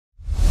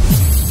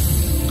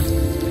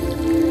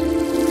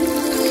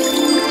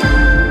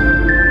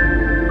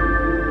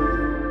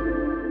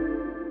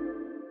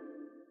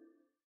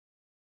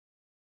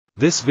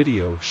This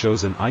video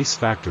shows an ice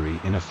factory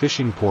in a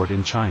fishing port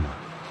in China.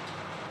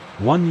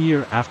 1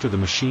 year after the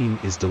machine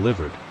is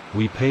delivered,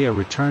 we pay a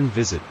return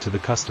visit to the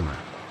customer.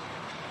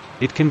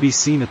 It can be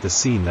seen at the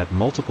scene that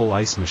multiple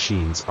ice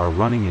machines are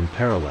running in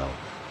parallel,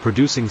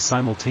 producing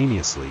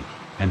simultaneously,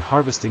 and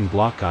harvesting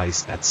block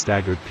ice at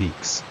staggered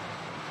peaks.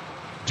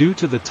 Due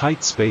to the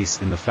tight space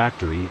in the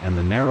factory and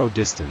the narrow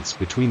distance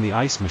between the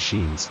ice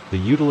machines, the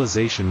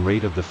utilization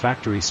rate of the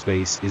factory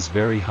space is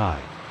very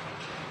high.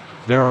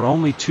 There are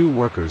only 2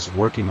 workers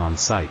working on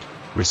site,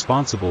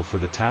 responsible for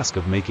the task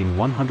of making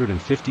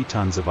 150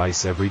 tons of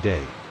ice every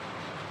day.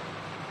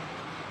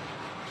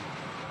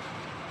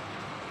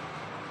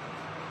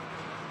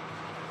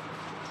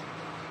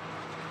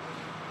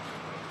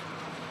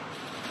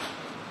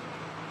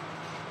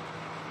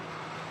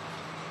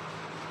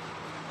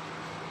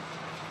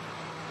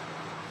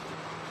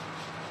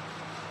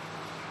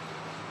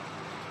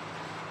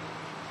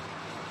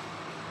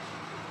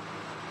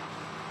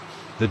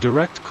 The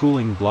direct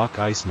cooling block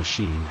ice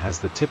machine has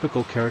the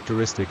typical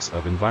characteristics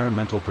of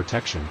environmental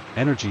protection,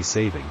 energy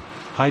saving,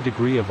 high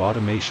degree of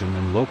automation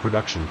and low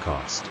production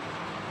cost.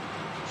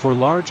 For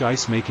large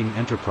ice-making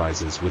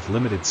enterprises with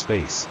limited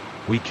space,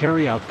 we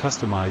carry out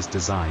customized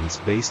designs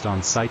based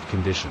on site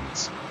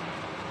conditions.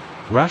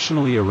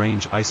 Rationally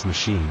arrange ice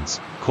machines,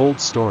 cold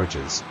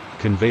storages,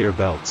 conveyor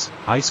belts,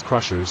 ice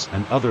crushers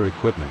and other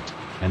equipment,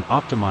 and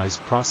optimize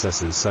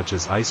processes such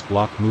as ice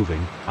block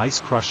moving, ice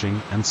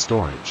crushing and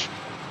storage.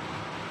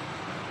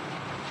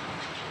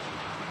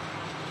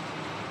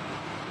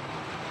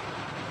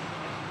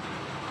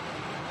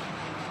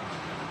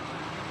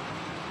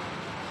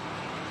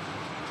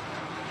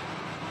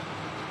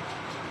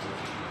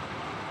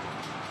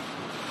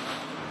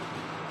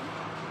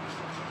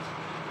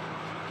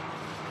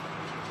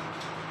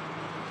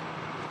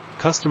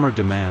 Customer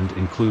demand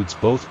includes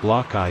both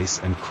block ice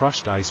and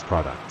crushed ice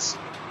products.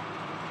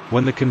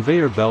 When the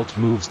conveyor belt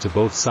moves to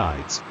both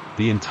sides,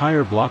 the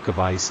entire block of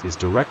ice is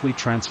directly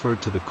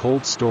transferred to the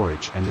cold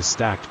storage and is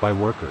stacked by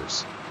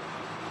workers.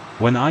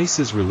 When ice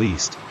is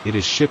released, it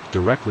is shipped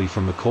directly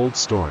from the cold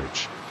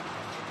storage.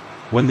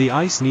 When the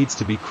ice needs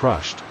to be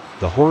crushed,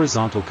 the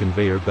horizontal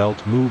conveyor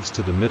belt moves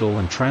to the middle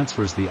and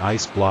transfers the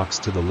ice blocks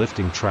to the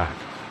lifting track,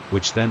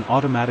 which then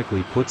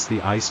automatically puts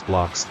the ice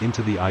blocks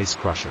into the ice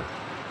crusher.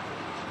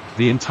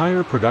 The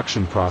entire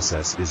production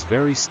process is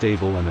very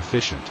stable and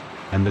efficient,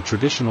 and the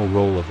traditional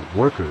role of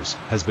workers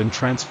has been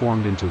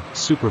transformed into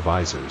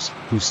supervisors,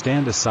 who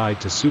stand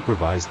aside to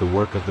supervise the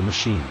work of the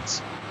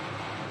machines.